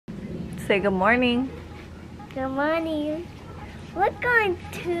Say good morning. Good morning. We're going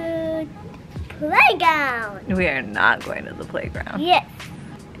to playground. We are not going to the playground. Yes.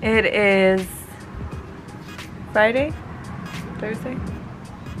 It is Friday? Thursday?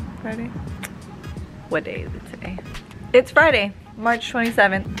 Friday? What day is it today? It's Friday, March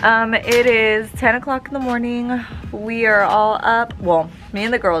 27th. It is 10 o'clock in the morning. We are all up. Well, me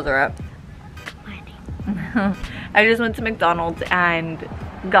and the girls are up. I just went to McDonald's and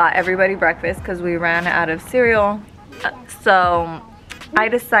got everybody breakfast because we ran out of cereal. So I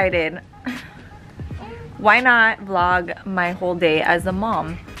decided, why not vlog my whole day as a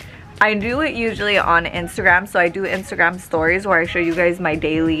mom? I do it usually on Instagram, so I do Instagram stories where I show you guys my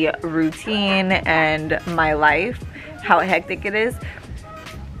daily routine and my life, how hectic it is.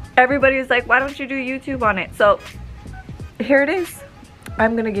 Everybody's like, why don't you do YouTube on it? So here it is.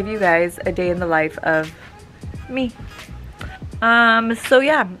 I'm gonna give you guys a day in the life of me. So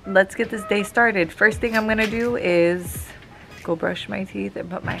yeah, let's get this day started. First thing I'm gonna do is go brush my teeth and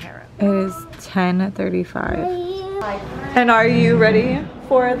put my hair up. It is 10:35. And are you ready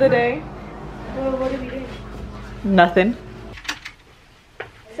for the day? Well, what are we doing? Nothing.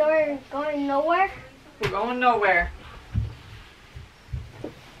 So we're going nowhere? We're going nowhere.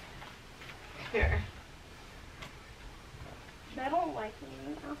 Here. I don't like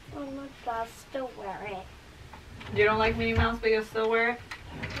Minnie Mouse so much, but I'll still wear it. You don't like Minnie Mouse, but you'll still wear it?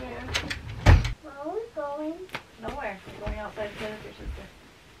 Yeah. Where are we going? Nowhere. We're going outside to the fish sister.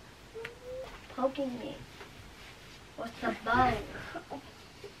 Poking me. What's the bug?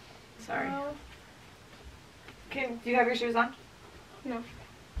 Sorry. Do you have your shoes on? No.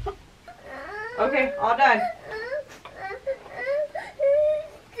 Okay, all done.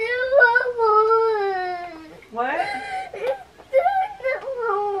 What?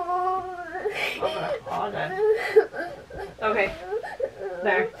 Okay, all done. Okay.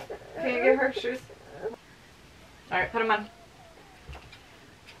 There. Can you get her shoes? Alright, put them on.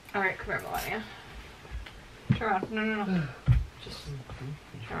 Alright, come here, Melania. Turn around. No. Just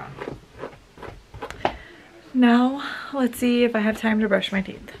turn around. Now, let's see if I have time to brush my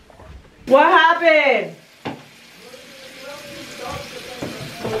teeth. What happened?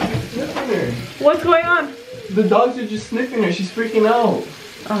 What's going on? The dogs are just sniffing her. She's freaking out.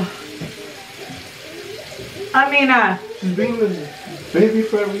 Oh. Amina. She's being the baby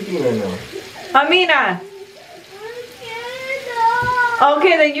for everything right now. Amina.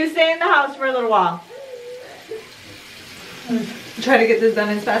 Okay, then you stay in the house for a little while. Try to get this done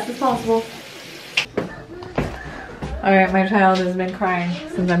as fast as possible. Alright, my child has been crying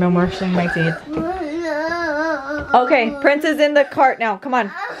since I've been washing my teeth. Okay, Prince is in the cart now. Come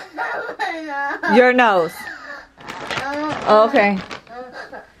on. Your nose. Okay.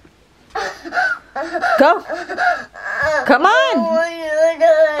 Go. Come on.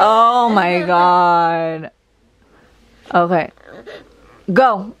 Oh my god. Okay.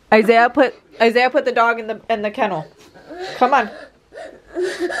 Go. Isaiah put the dog in the kennel. Come on.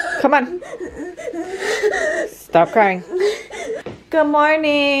 Come on. Stop crying. Good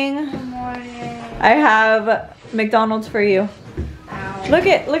morning. Good morning. I have McDonald's for you. Ow. Look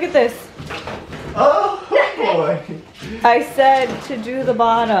at this. Oh boy. I said to do the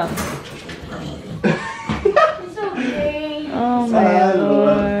bottom. It's okay. Oh my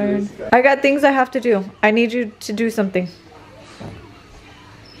lord. I got things I have to do. I need you to do something.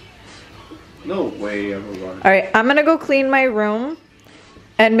 No way, I forgot. Alright, I'm gonna go clean my room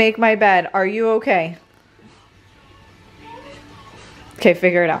and make my bed. Are you okay? Okay,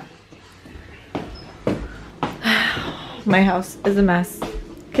 figure it out. My house is a mess.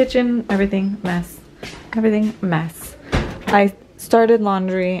 Kitchen, everything, mess. Everything, mess. I started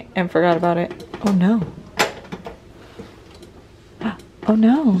laundry and forgot about it. Oh no. Oh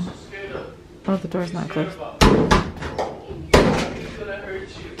no. Oh, the door's not closed.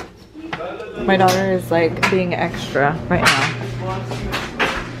 My daughter is like being extra right now.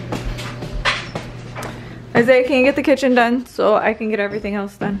 Isaiah, can you get the kitchen done so I can get everything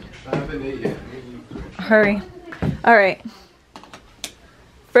else done? I haven't ate yet. Hurry. Alright.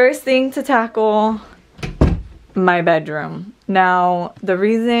 First thing to tackle, my bedroom. Now, the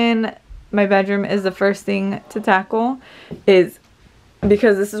reason my bedroom is the first thing to tackle is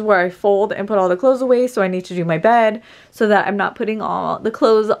because this is where I fold and put all the clothes away, so I need to do my bed so that I'm not putting all the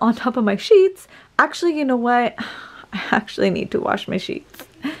clothes on top of my sheets. Actually, you know what? I actually need to wash my sheets.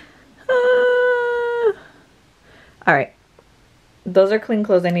 Alright. Those are clean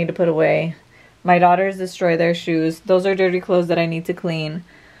clothes I need to put away. My daughters destroy their shoes. Those are dirty clothes that I need to clean.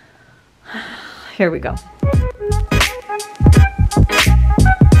 Here we go.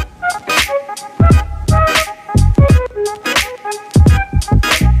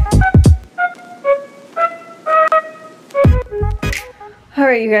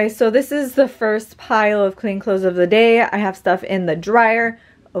 Alright, you guys, so this is the first pile of clean clothes of the day. I have stuff in the dryer.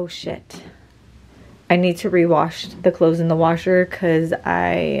 Oh shit. I need to rewash the clothes in the washer because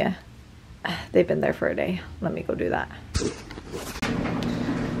they've been there for a day. Let me go do that.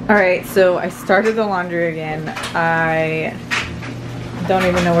 Alright, so I started the laundry again. I don't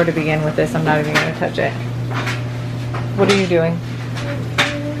even know where to begin with this. I'm not even going to touch it. What are you doing?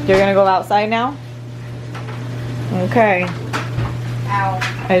 You're going to go outside now? Okay.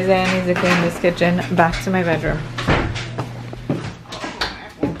 Ow. Isaiah needs to clean this kitchen. Back to my bedroom.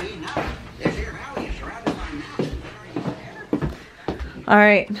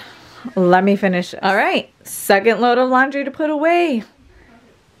 Alright, let me finish. Alright, second load of laundry to put away.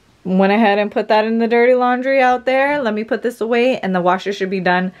 Went ahead and put that in the dirty laundry out there. Let me put this away and the washer should be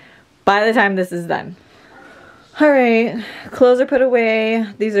done by the time this is done. Alright, clothes are put away.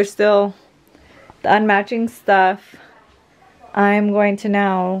 These are still the unmatching stuff. I'm going to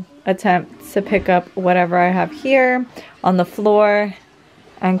now attempt to pick up whatever I have here on the floor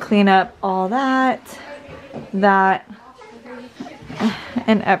and clean up all that, and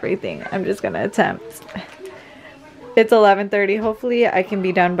everything. I'm just gonna attempt. It's 11:30. Hopefully I can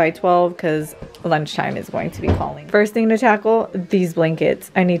be done by 12 because lunchtime is going to be calling. First thing to tackle, these blankets.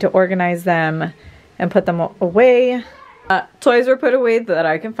 I need to organize them and put them away. Toys were put away that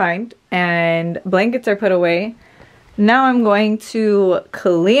I can find, and blankets are put away. Now I'm going to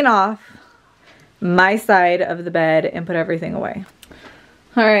clean off my side of the bed and put everything away.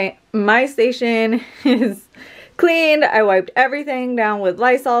 Alright, my station is cleaned. I wiped everything down with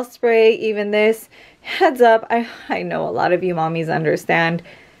Lysol spray, even this. Heads up, I know a lot of you mommies understand.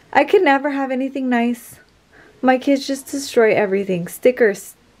 I could never have anything nice. My kids just destroy everything.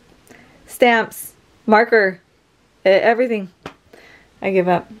 Stickers, stamps, marker, everything. I give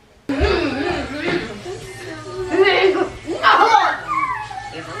up.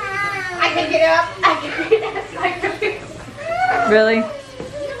 I can get up. I can get up. Really?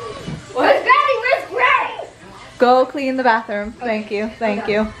 Where's Granny? Where's Granny? Go clean the bathroom. Thank you. Thank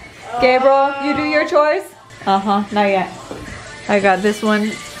you. Gabriel, you do your chores? Uh-huh. Not yet. I got this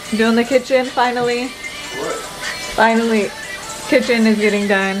one doing the kitchen finally. Finally. Kitchen is getting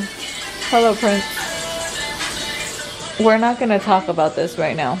done. Hello, Prince. We're not going to talk about this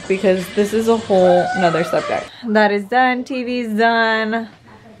right now because this is a whole nother subject. That is done. TV's done.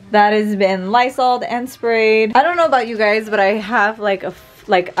 That has been Lysoled and sprayed. I don't know about you guys, but I have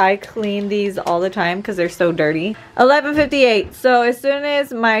I clean these all the time because they're so dirty. 11:58. So as soon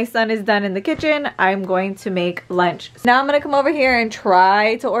as my son is done in the kitchen, I'm going to make lunch. Now I'm going to come over here and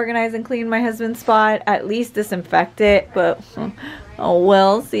try to organize and clean my husband's spot. At least disinfect it, but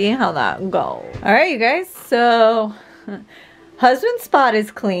we'll see how that goes. All right, you guys. So husband's spot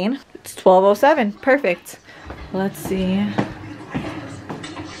is clean. It's 12:07. Perfect. Let's see.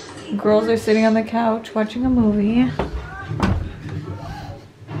 Girls are sitting on the couch watching a movie.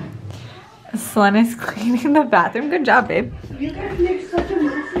 Selena is cleaning the bathroom. Good job, babe. You guys make such a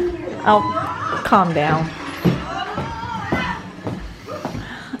mess in here. Oh, calm down.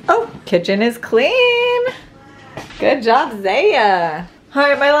 Oh, kitchen is clean. Good job, Zaya. All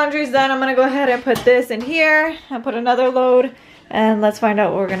right, my laundry's done. I'm gonna go ahead and put this in here and put another load, and let's find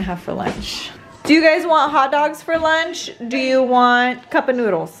out what we're gonna have for lunch. Do you guys want hot dogs for lunch? Do you want cup of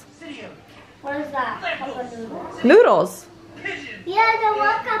noodles? What is that? Cup of noodles? Noodles. Yeah, I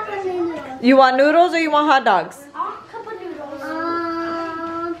want cup of noodles. You want noodles or you want hot dogs? I want cup of noodles.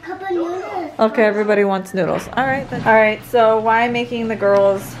 Cup of noodles. Okay, everybody wants noodles. All right then. All right, so why I'm making the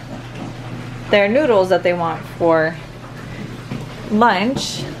girls their noodles that they want for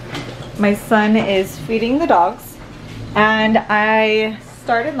lunch. My son is feeding the dogs and I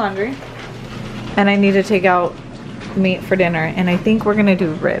started laundry and I need to take out meat for dinner, and I think we're gonna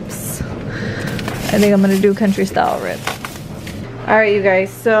do ribs. I think I'm gonna do country style ribs. All right, you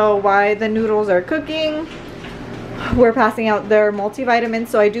guys, so while the noodles are cooking, we're passing out their multivitamins.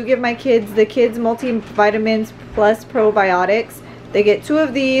 So I do give my kids the kids multivitamins plus probiotics. They get 2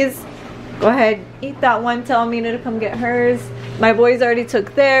 of these. Go ahead, eat that one. Tell Amina to come get hers. My boys already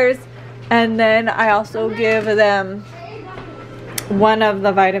took theirs. And then I also give them one of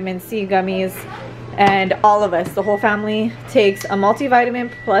the vitamin C gummies. And all of us, the whole family, takes a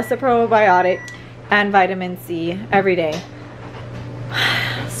multivitamin plus a probiotic and vitamin C every day.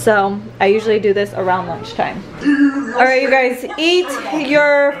 So I usually do this around lunchtime. All right, you guys, eat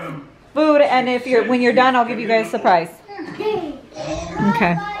your food, and when you're done, I'll give you guys a surprise.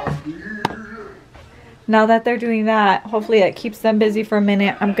 Okay. Now that they're doing that, hopefully it keeps them busy for a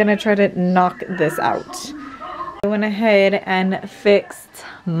minute. I'm gonna try to knock this out. I went ahead and fixed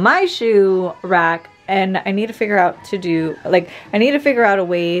my shoe rack and I need to figure out a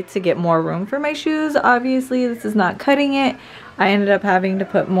way to get more room for my shoes. Obviously, this is not cutting it. I ended up having to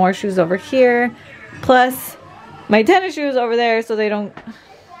put more shoes over here, plus my tennis shoes over there so they don't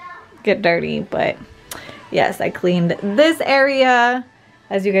get dirty. But yes, I cleaned this area.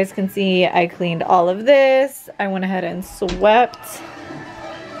 As you guys can see, I cleaned all of this. I went ahead and swept.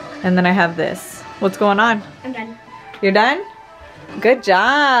 And then I have this. What's going on? I'm done. You're done? Good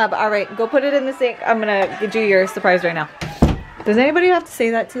job. All right, go put it in the sink. I'm gonna get you your surprise right now. Does anybody have to say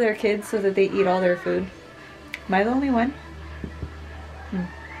that to their kids so that they eat all their food? Am I the only one?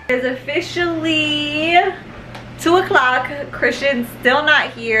 It's officially 2 o'clock. Christian's still not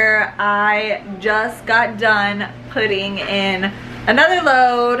here. I just got done putting in another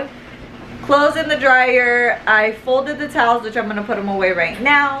load, clothes in the dryer. I folded the towels, which I'm gonna put them away right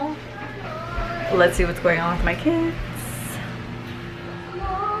now. Let's see what's going on with my kids.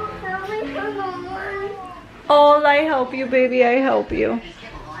 Oh, I help you, baby. I help you.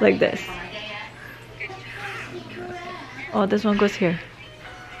 Like this. Oh, this one goes here.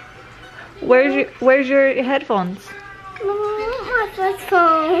 Where's your headphones?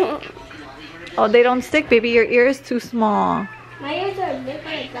 Oh, they don't stick, baby. Your ear is too small. My ears are big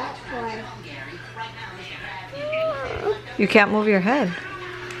like that for. You can't move your head.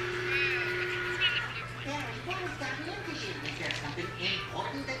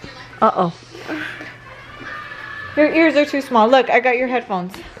 Uh-oh. Your ears are too small. Look, I got your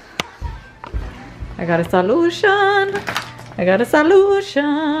headphones. I got a solution. I got a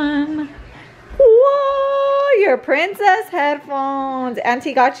solution. Whoa, your princess headphones.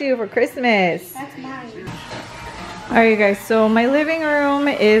 Auntie got you for Christmas. That's mine. Alright, you guys, so my living room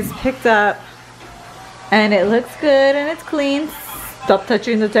is picked up and it looks good and it's clean. Stop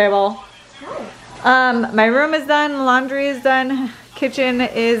touching the table. My room is done, laundry is done, kitchen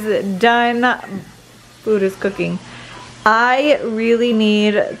is done, food is cooking. I really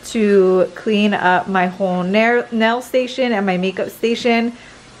need to clean up my whole nail station and my makeup station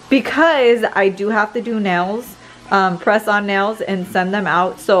because I do have to do nails, press on nails and send them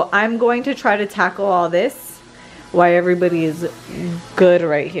out. So I'm going to try to tackle all this while everybody is good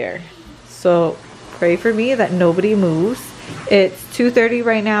right here. So pray for me that nobody moves. It's 2:30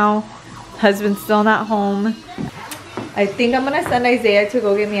 right now. Husband's still not home. I think I'm gonna send Isaiah to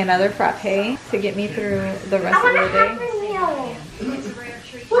go get me another frappe to get me through the rest of the day.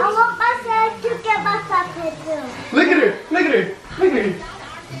 I want myself to get my frappe too. Look at her! Look at her! Look at her!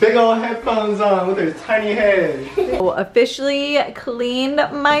 Big old headphones on with her tiny head. So officially cleaned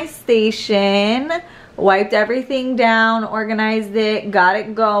my station, wiped everything down, organized it, got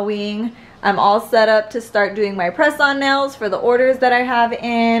it going. I'm all set up to start doing my press-on nails for the orders that I have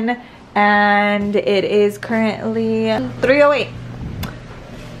in. And it is currently 3:08.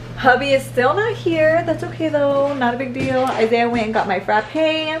 Hubby is still not here. That's okay though, not a big deal. Isaiah went and got my frappe.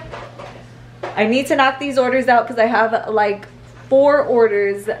 I need to knock these orders out because I have like 4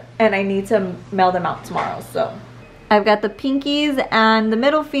 orders and I need to mail them out tomorrow. So I've got the pinkies and the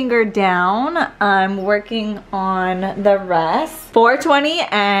middle finger down. I'm working on the rest. 4:20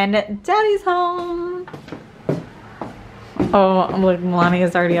 and daddy's home. Oh, look,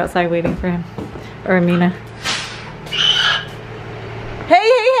 Melania's already outside waiting for him. Or Amina.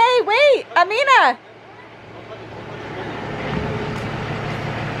 Hey, wait! Amina!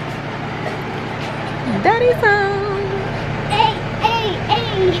 Daddy's home. Hey.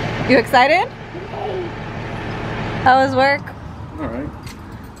 You excited? How was work? Alright.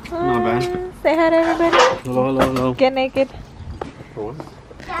 Not bad. Say hi to everybody. Hello, hello, hello. Get naked. For what?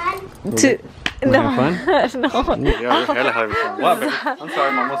 Dad. No. Have fun? No. Yeah, you're hella having fun. What, baby? I'm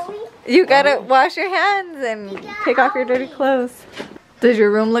sorry, Mama. You gotta wash your hands and take off your dirty clothes. Does your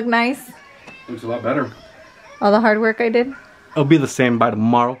room look nice? Looks a lot better. All the hard work I did? It'll be the same by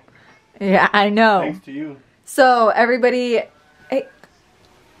tomorrow. Yeah, I know. Thanks to you. So everybody, hey,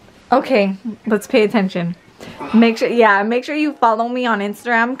 okay, let's pay attention. Make sure you follow me on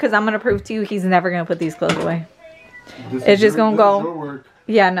Instagram because I'm gonna prove to you he's never gonna put these clothes away. It's just gonna go. This is your work.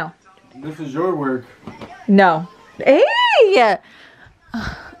 Yeah, no. This is your work. No. Hey,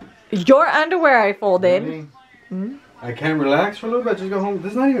 your underwear I folded. Really? Hmm? I can't relax for a little bit. Just go home.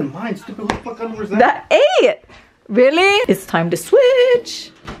 This is not even mine. Stupid. Who the fuck underwear is that? That ate. Really? It's time to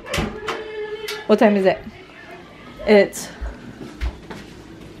switch. What time is it? It's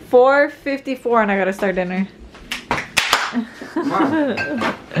 4:54 and I gotta start dinner.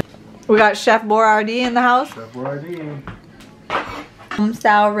 We got Chef Boyardee in the house. Chef Boyardee.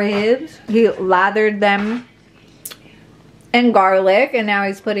 Style ribs. He lathered them in garlic and now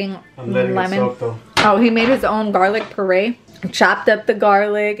he's putting I'm letting lemon. it soak though. Oh, he made his own garlic puree. chopped up the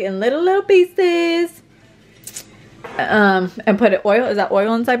garlic in little pieces. And put it oil. Is that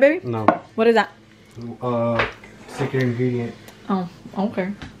oil inside, baby? No. What is that? Secret ingredient. Oh,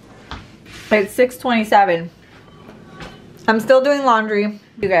 okay. It's 6:27. I'm still doing laundry,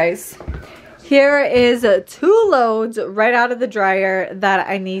 you guys. Here is 2 loads right out of the dryer that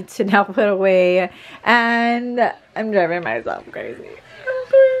I need to now put away. And I'm driving myself crazy. I'm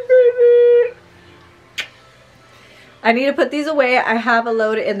going crazy. I need to put these away. I have a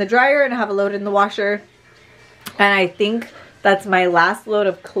load in the dryer and I have a load in the washer. And I think that's my last load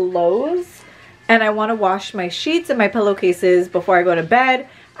of clothes. And I want to wash my sheets and my pillowcases before I go to bed.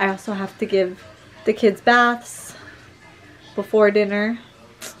 I also have to give the kids baths before dinner.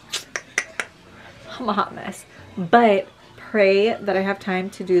 I'm a hot mess. But pray that I have time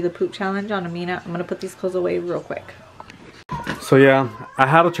to do the poop challenge on Amina. I'm going to put these clothes away real quick. So yeah, I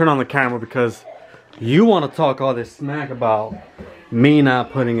had to turn on the camera because you want to talk all this smack about me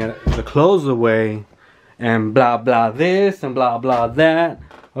not putting the clothes away and blah blah this and blah blah that.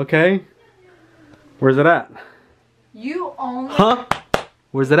 Okay? Where's it at? You only... Huh?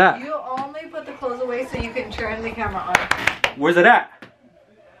 Where's it at? You only put the clothes away so you can turn the camera on. Where's it at?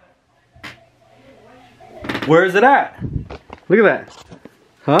 Where is it at? Look at that.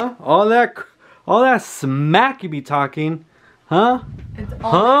 Huh? All that smack you be talking. Huh? It's only,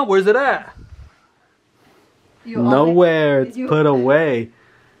 huh? Where's it at? Nowhere. It's put away.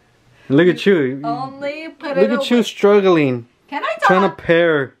 And look at you. Only put it away. Look at you struggling. Can I talk? Trying to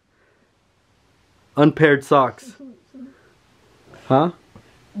pair unpaired socks. Huh?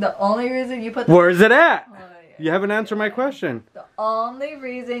 The only reason you put Where's it at? Oh, yeah. You haven't answered my question. The only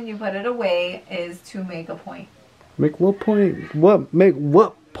reason you put it away is to make a point. Make what point? Make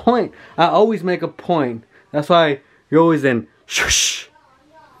what point? I always make a point. That's why you're always in shush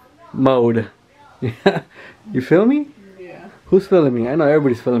mode. You feel me? Yeah. Who's feeling me? I know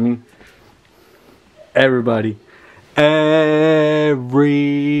everybody's feeling me. Everybody. Everybody.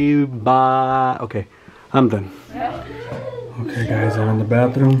 Okay, I'm done. Okay guys, I'm in the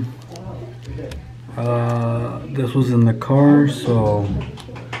bathroom. This was in the car, so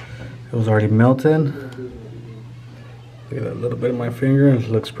it was already melted. Look at that little bit of my finger. It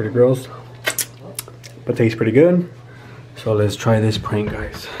looks pretty gross, but tastes pretty good. So let's try this prank,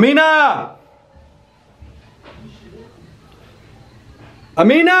 guys. Amina!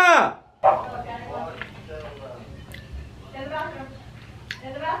 Amina!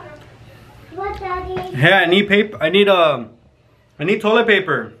 What, Daddy? Hey, I need paper. I need toilet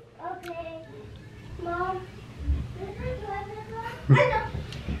paper. Okay. Mom.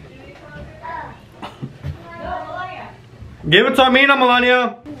 Give it to Amina,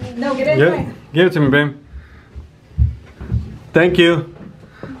 Melania. No, get it. Give it to me, babe. Thank you.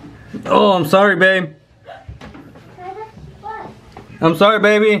 Oh, I'm sorry, babe. I'm sorry,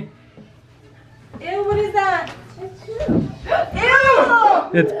 baby. Ew, what is that? It's who?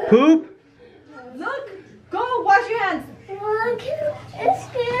 Ew! It's poop. Look! Go, wash your hands. Look, it's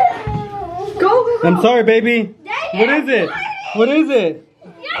good. Go. I'm sorry, baby. What is it? What is it?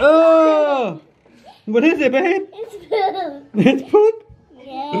 Oh! What is it, babe? It's poop. It's poop?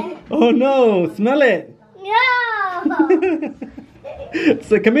 Yeah. Oh no, smell it. No.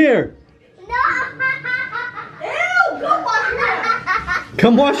 So come here. No. Ew! Go wash your hands.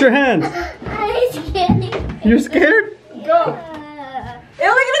 Come wash your hands. I'm scared. You're scared? Go. Ew,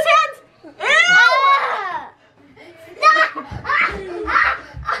 look at his hands. Ew!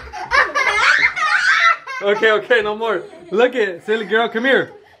 Okay, no more. Look it, silly girl, come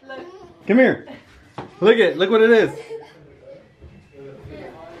here. Come here. Look it, look what it is.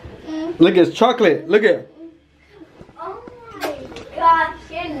 Look, it's chocolate. Look it. Oh my gosh,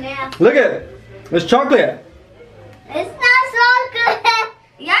 you're nasty. Look it. It's chocolate. It's not so good.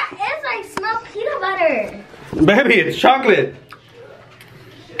 Yeah, it's like smell peanut butter. Baby, it's chocolate.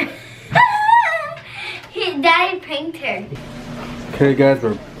 Daddy pranked her. Okay guys,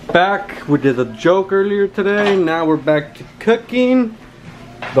 we're back. We did a joke earlier today. Now we're back to cooking.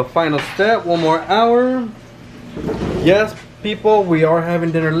 The final step, 1 more hour. Yes, people, we are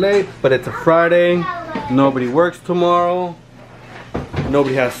having dinner late, but it's a Friday. Nobody works tomorrow.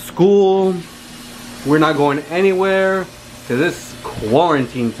 Nobody has school. We're not going anywhere because it's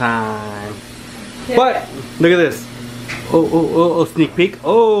quarantine time. But look at this. Oh, sneak peek.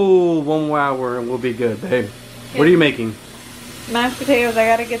 Oh, 1 more hour and we'll be good, babe. What are you making? Mashed potatoes. I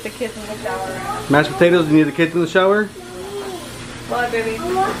gotta get the kids in the shower. Mashed potatoes. You need the kids in the shower? What, baby?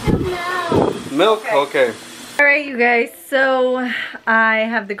 Milk? Okay. Alright, you guys. So I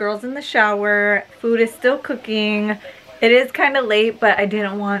have the girls in the shower. Food is still cooking. It is kind of late, but I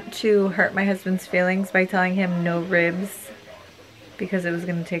didn't want to hurt my husband's feelings by telling him no ribs because it was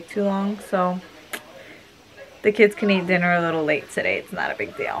gonna take too long. So the kids can eat dinner a little late today. It's not a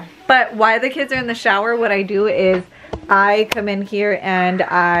big deal. But while the kids are in the shower, what I do is I come in here and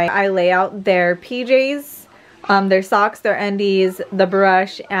I lay out their PJs, their socks, their undies, the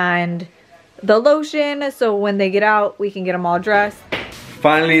brush, and the lotion. So when they get out, we can get them all dressed.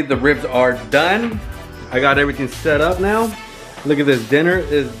 Finally, the ribs are done. I got everything set up now. Look at this, dinner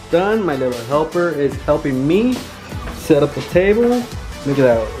is done. My little helper is helping me set up the table. Look at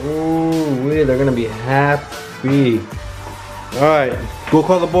that. Ooh, they're gonna be happy. All right, go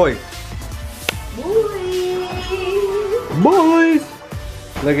call the boys. Boys!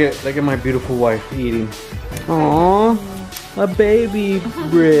 Look at my beautiful wife eating. Aww, a baby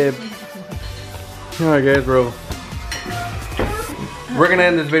rib. Alright guys, we're gonna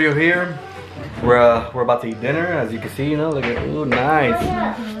end this video here. We're about to eat dinner, as you can see, you know, look at, ooh, nice.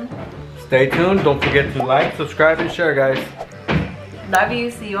 Stay tuned, don't forget to like, subscribe, and share, guys. Love you,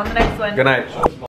 see you on the next one. Good night.